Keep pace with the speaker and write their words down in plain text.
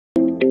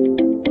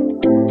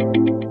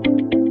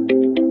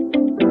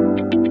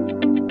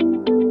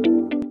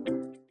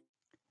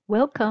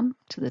Welcome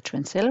to the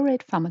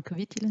Transcelerate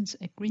Pharmacovigilance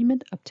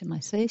Agreement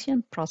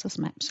Optimization Process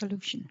Map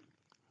solution.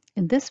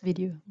 In this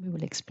video, we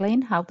will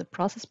explain how the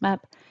process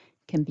map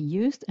can be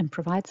used and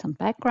provide some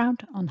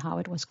background on how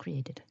it was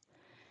created.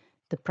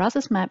 The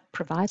process map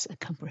provides a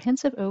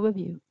comprehensive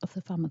overview of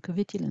the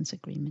Pharmacovigilance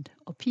Agreement,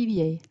 or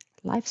PVA,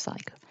 life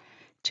cycle,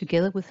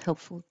 together with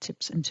helpful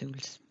tips and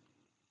tools.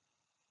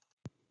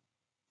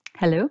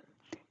 Hello,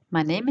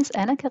 my name is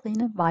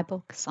Anna-Karina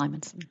Weiborg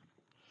Simonsen,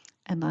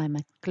 and I'm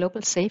a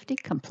Global Safety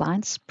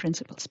Compliance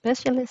Principal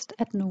Specialist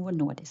at Novo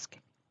Nordisk.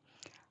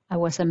 I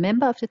was a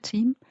member of the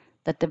team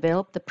that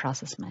developed the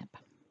process map.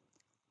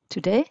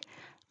 Today,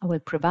 I will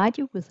provide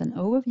you with an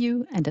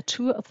overview and a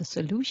tour of the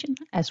solution,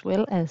 as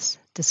well as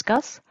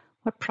discuss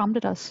what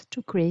prompted us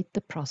to create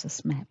the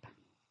process map.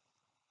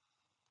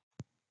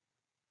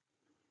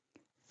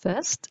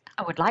 First,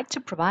 I would like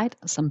to provide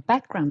some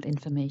background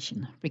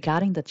information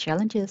regarding the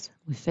challenges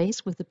we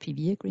face with the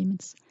PVA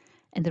agreements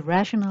and the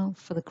rationale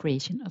for the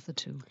creation of the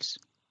tools.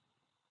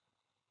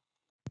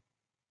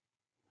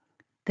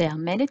 There are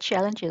many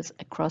challenges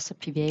across the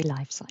PVA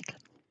lifecycle.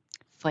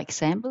 For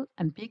example,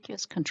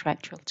 ambiguous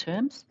contractual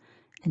terms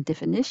and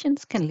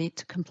definitions can lead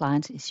to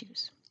compliance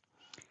issues.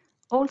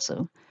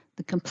 Also,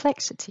 the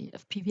complexity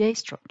of PVA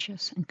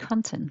structures and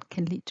content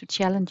can lead to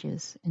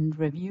challenges in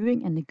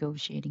reviewing and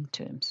negotiating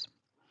terms.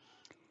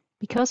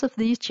 Because of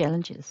these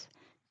challenges,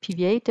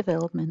 PVA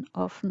development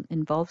often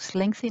involves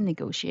lengthy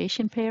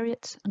negotiation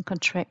periods and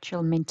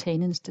contractual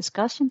maintenance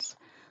discussions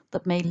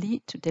that may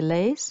lead to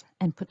delays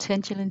and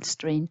potentially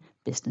strain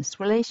business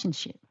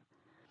relationships.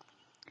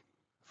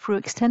 Through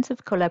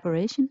extensive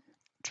collaboration,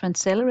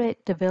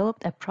 Transcelerate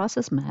developed a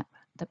process map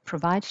that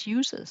provides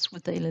users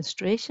with the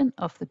illustration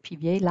of the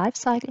PVA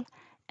lifecycle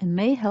and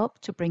may help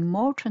to bring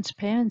more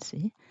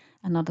transparency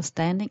and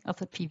understanding of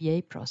the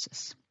PVA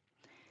process,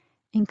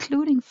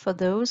 including for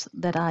those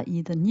that are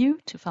either new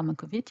to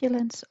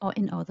pharmacovigilance or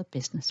in other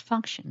business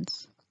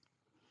functions.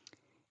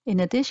 In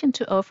addition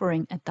to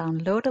offering a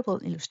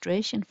downloadable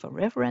illustration for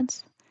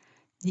reference,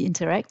 the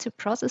interactive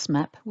process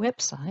map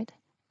website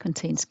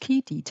contains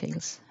key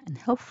details and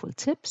helpful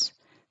tips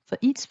for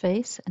each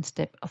phase and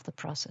step of the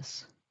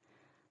process,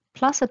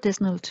 plus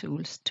additional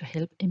tools to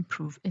help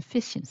improve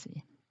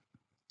efficiency.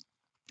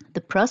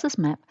 The process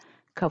map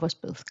covers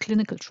both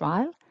clinical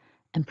trial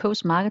and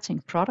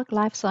post-marketing product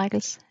life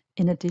cycles,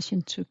 in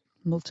addition to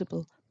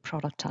multiple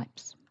product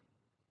types.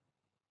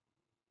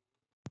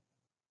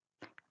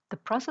 The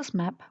process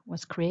map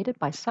was created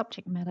by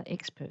subject matter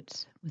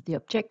experts with the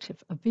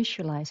objective of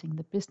visualizing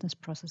the business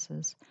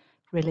processes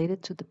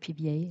related to the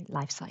PVA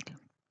lifecycle.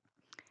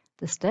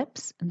 The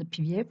steps in the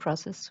PVA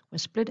process were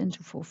split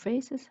into 4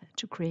 phases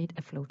to create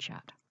a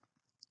flowchart.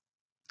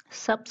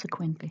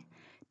 Subsequently,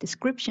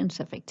 descriptions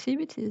of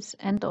activities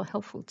and/or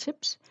helpful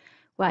tips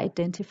were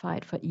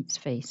identified for each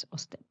phase or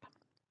step.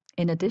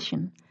 In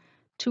addition,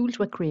 tools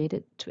were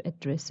created to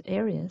address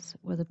areas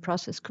where the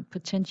process could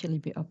potentially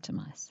be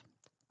optimized,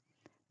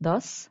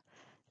 thus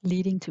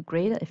leading to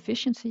greater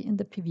efficiency in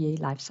the PVA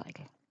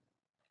lifecycle.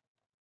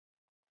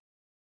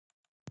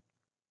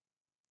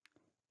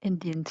 In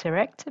the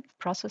interactive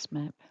process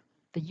map,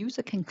 the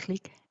user can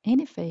click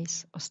any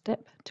phase or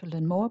step to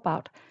learn more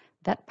about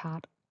that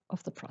part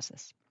of the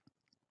process.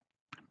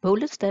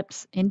 Bolded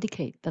steps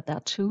indicate that there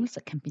are tools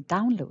that can be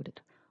downloaded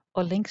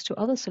or links to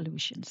other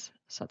solutions,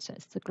 such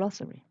as the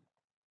glossary.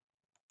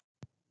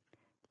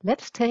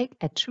 Let's take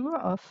a tour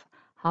of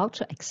how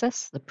to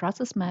access the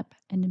process map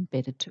and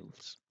embedded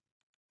tools.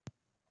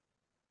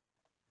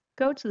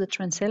 Go to the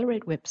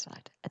Transcelerate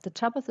website. At the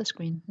top of the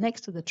screen,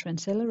 next to the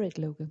Transcelerate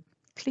logo,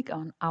 click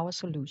on Our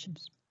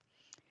Solutions.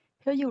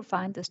 Here you will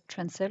find the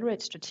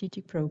Transcelerate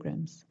Strategic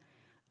Programs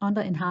under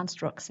Enhanced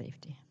Drug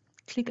Safety.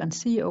 Click on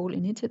See All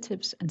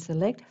Initiatives and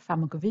select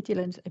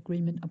Pharmacovigilance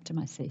Agreement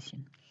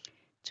Optimization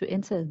to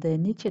enter the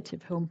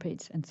initiative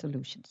homepage and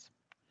solutions.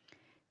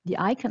 The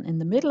icon in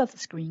the middle of the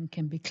screen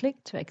can be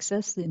clicked to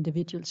access the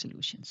individual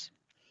solutions.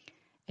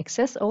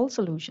 Access all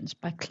solutions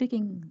by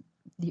clicking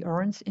the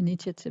orange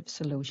Initiative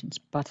Solutions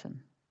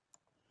button.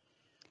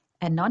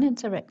 A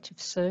non-interactive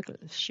circle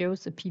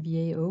shows the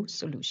PVAO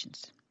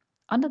solutions.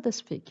 Under this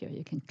figure,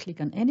 you can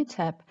click on any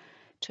tab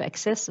to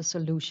access the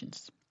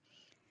solutions.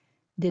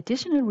 The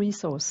Additional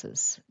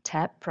Resources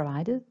tab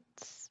provided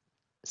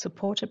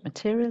supported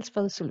materials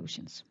for the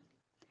solutions.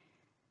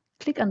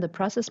 Click on the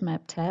Process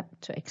Map tab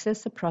to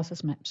access the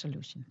Process Map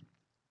solution.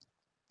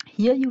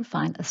 Here you'll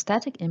find a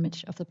static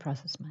image of the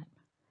process map.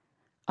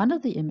 Under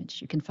the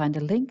image, you can find a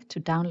link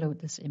to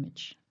download this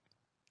image.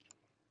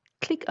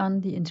 Click on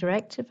the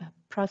Interactive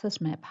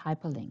Process Map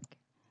hyperlink.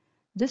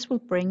 This will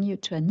bring you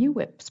to a new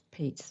web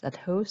page that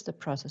hosts the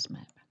process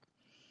map.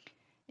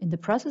 In the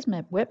Process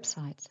Map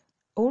website,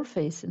 all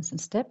phases and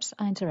steps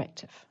are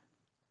interactive.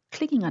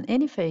 Clicking on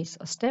any phase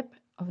or step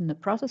of the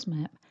process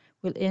map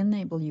will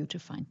enable you to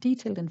find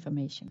detailed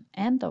information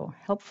and/or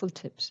helpful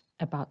tips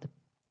about the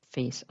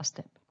phase or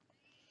step.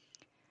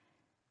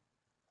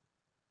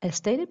 As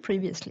stated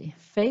previously,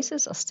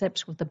 phases or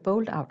steps with the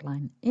bold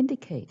outline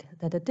indicate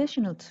that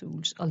additional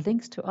tools or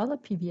links to other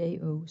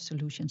PVAO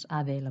solutions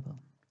are available.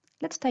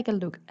 Let's take a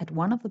look at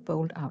one of the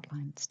bold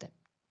outlined steps.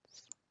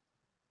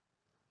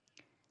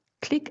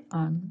 Click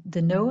on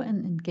the Know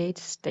and Engage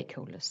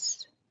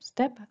Stakeholders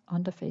step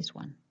under Phase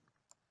 1.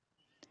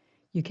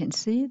 You can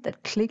see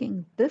that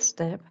clicking this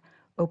step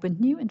opened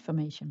new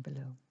information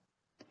below.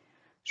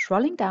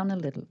 Scrolling down a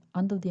little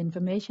under the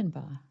information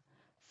bar,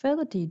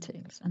 further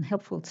details and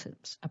helpful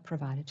tips are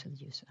provided to the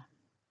user.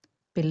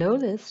 Below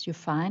this, you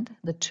find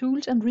the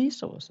Tools and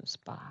Resources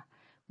bar,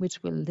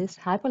 which will list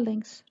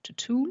hyperlinks to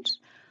tools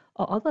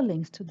or other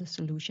links to the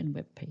solution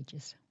web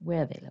pages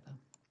where available.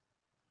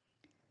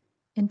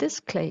 In this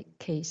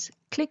case,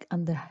 click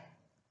on the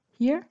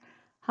Here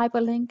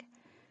hyperlink,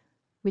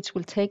 which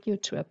will take you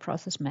to a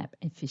process map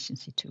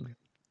efficiency tool.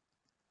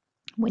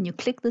 When you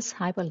click this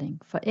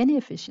hyperlink for any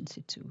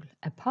efficiency tool,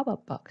 a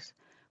pop-up box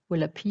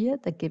will appear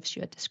that gives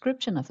you a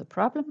description of the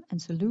problem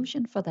and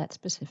solution for that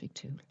specific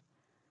tool.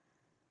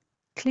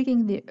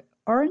 Clicking the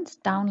orange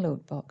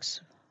download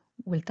box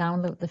will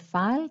download the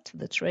file to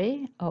the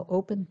tray or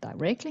open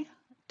directly,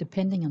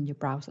 depending on your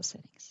browser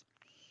settings.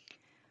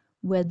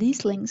 Where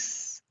these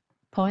links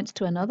point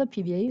to another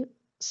PVA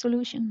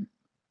solution,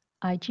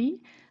 IG,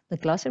 the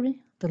glossary,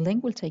 the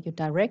link will take you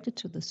directly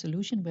to the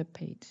solution web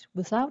page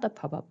without a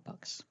pop-up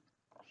box.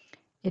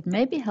 It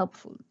may be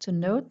helpful to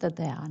note that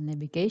there are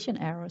navigation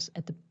arrows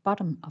at the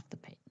bottom of the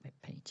web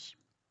page.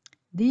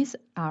 These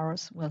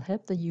arrows will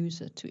help the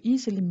user to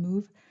easily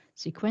move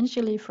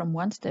sequentially from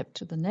one step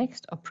to the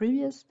next or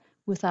previous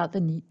without the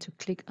need to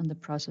click on the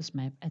process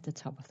map at the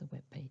top of the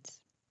web page.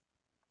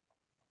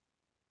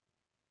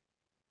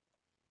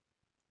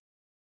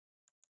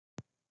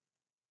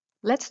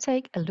 Let's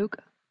take a look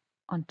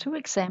on two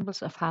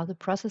examples of how the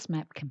process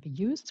map can be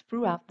used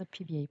throughout the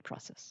PVA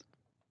process.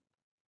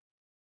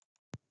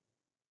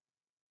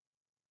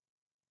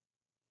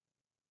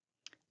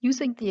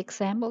 Using the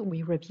example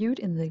we reviewed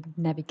in the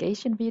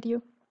navigation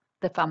video,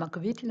 the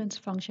pharmacovigilance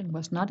function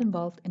was not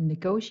involved in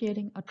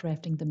negotiating or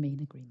drafting the main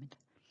agreement.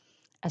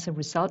 As a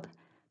result,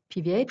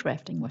 PVA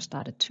drafting was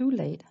started too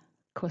late,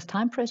 caused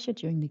time pressure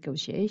during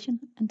negotiation,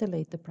 and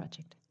delayed the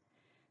project.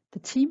 The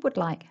team would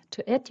like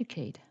to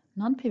educate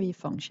non-PV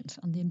functions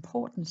on the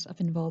importance of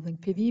involving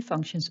PV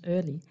functions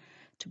early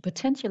to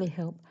potentially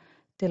help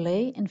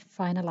delay in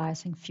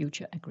finalizing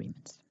future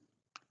agreements.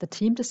 The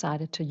team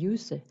decided to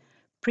use the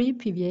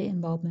pre-PVA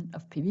involvement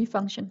of PV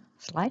function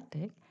slide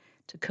deck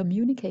to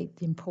communicate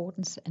the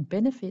importance and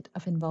benefit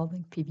of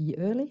involving PV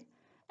early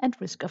and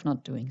risk of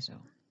not doing so.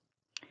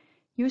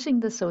 Using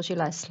the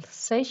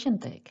socialization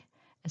deck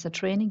as a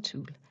training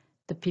tool,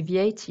 the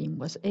PVA team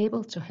was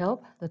able to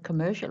help the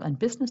commercial and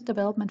business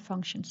development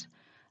functions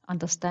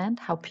understand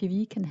how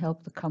PV can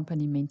help the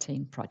company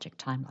maintain project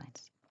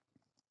timelines.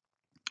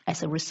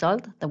 As a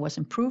result, there was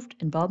improved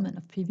involvement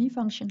of PV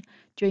function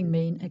during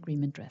main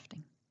agreement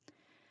drafting.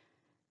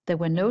 There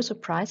were no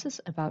surprises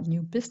about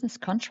new business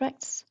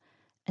contracts,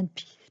 and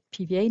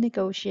PVA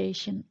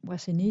negotiation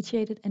was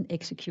initiated and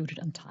executed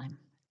on time,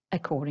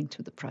 according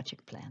to the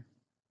project plan.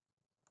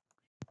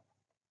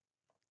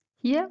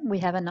 Here we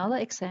have another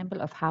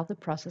example of how the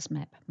process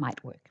map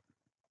might work.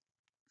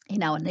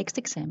 In our next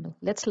example,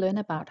 let's learn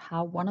about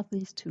how one of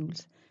these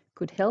tools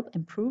could help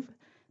improve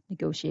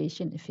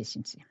negotiation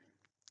efficiency.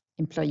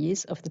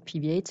 Employees of the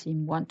PVA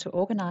team want to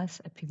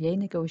organize a PVA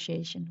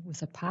negotiation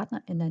with a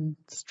partner in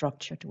a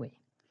structured way.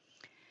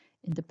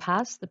 In the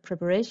past, the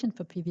preparation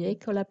for PVA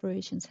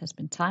collaborations has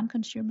been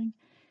time-consuming,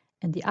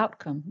 and the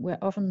outcome were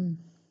often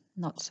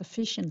not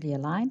sufficiently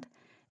aligned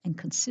and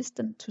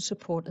consistent to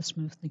support a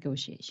smooth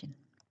negotiation.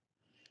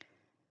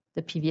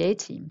 The PVA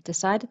team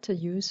decided to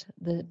use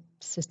the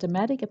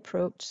systematic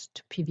approach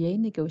to PVA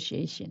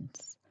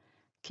negotiations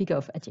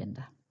kickoff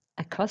agenda,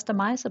 a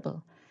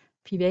customizable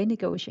PVA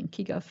negotiation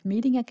kickoff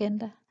meeting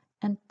agenda,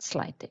 and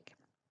slide deck.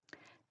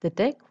 The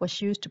deck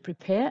was used to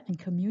prepare and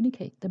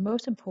communicate the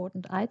most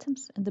important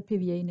items in the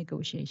PVA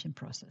negotiation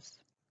process.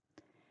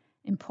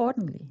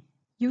 Importantly,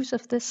 use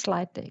of this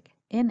slide deck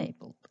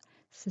enabled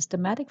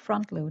systematic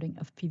front-loading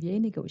of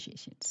PVA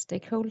negotiation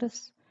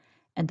stakeholders,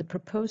 and the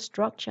proposed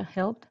structure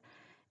helped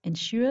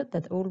ensure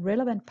that all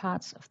relevant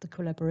parts of the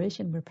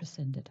collaboration were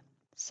presented,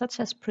 such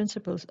as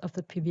principles of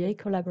the PVA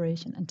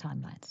collaboration and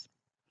timelines.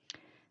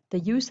 They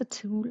used the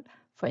tool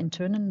for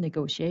internal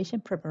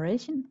negotiation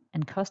preparation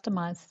and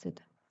customized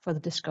it for the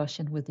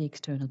discussion with the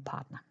external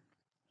partner.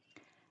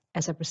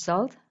 As a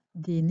result,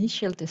 the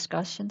initial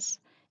discussions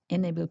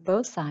enabled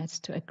both sides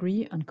to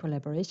agree on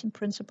collaboration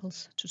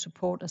principles to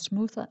support a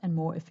smoother and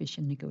more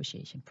efficient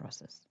negotiation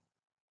process.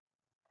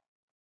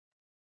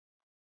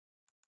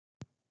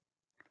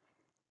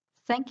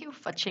 Thank you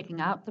for checking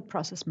out the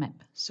process map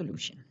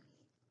solution.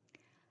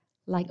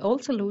 Like all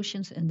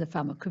solutions in the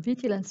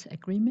Pharmacovigilance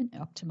Agreement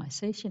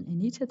Optimization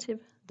initiative,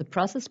 the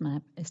process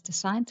map is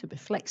designed to be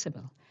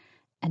flexible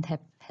and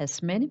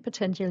has many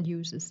potential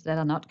uses that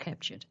are not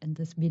captured in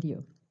this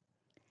video.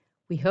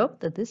 We hope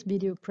that this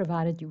video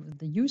provided you with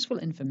the useful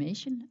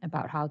information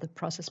about how the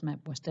process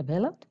map was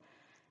developed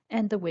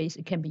and the ways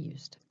it can be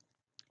used.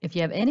 If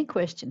you have any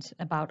questions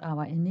about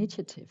our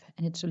initiative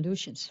and its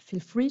solutions,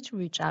 feel free to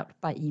reach out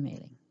by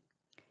emailing.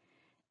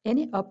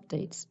 Any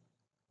updates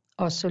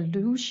or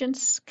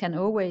solutions can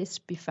always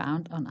be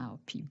found on our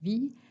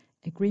PVA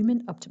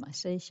Agreement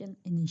Optimization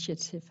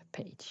Initiative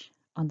page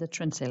on the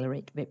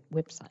Transcelerate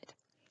website.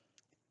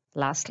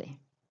 Lastly,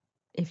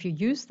 if you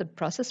use the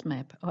process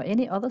map or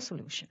any other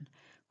solution,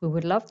 we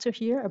would love to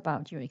hear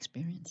about your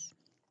experience.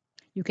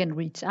 You can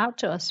reach out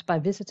to us by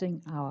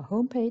visiting our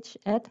homepage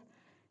at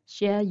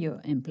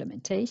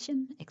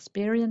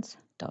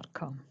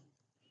shareyourimplемentationexperience.com.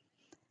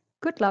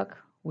 Good luck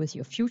with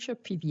your future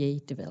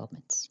PVA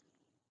developments.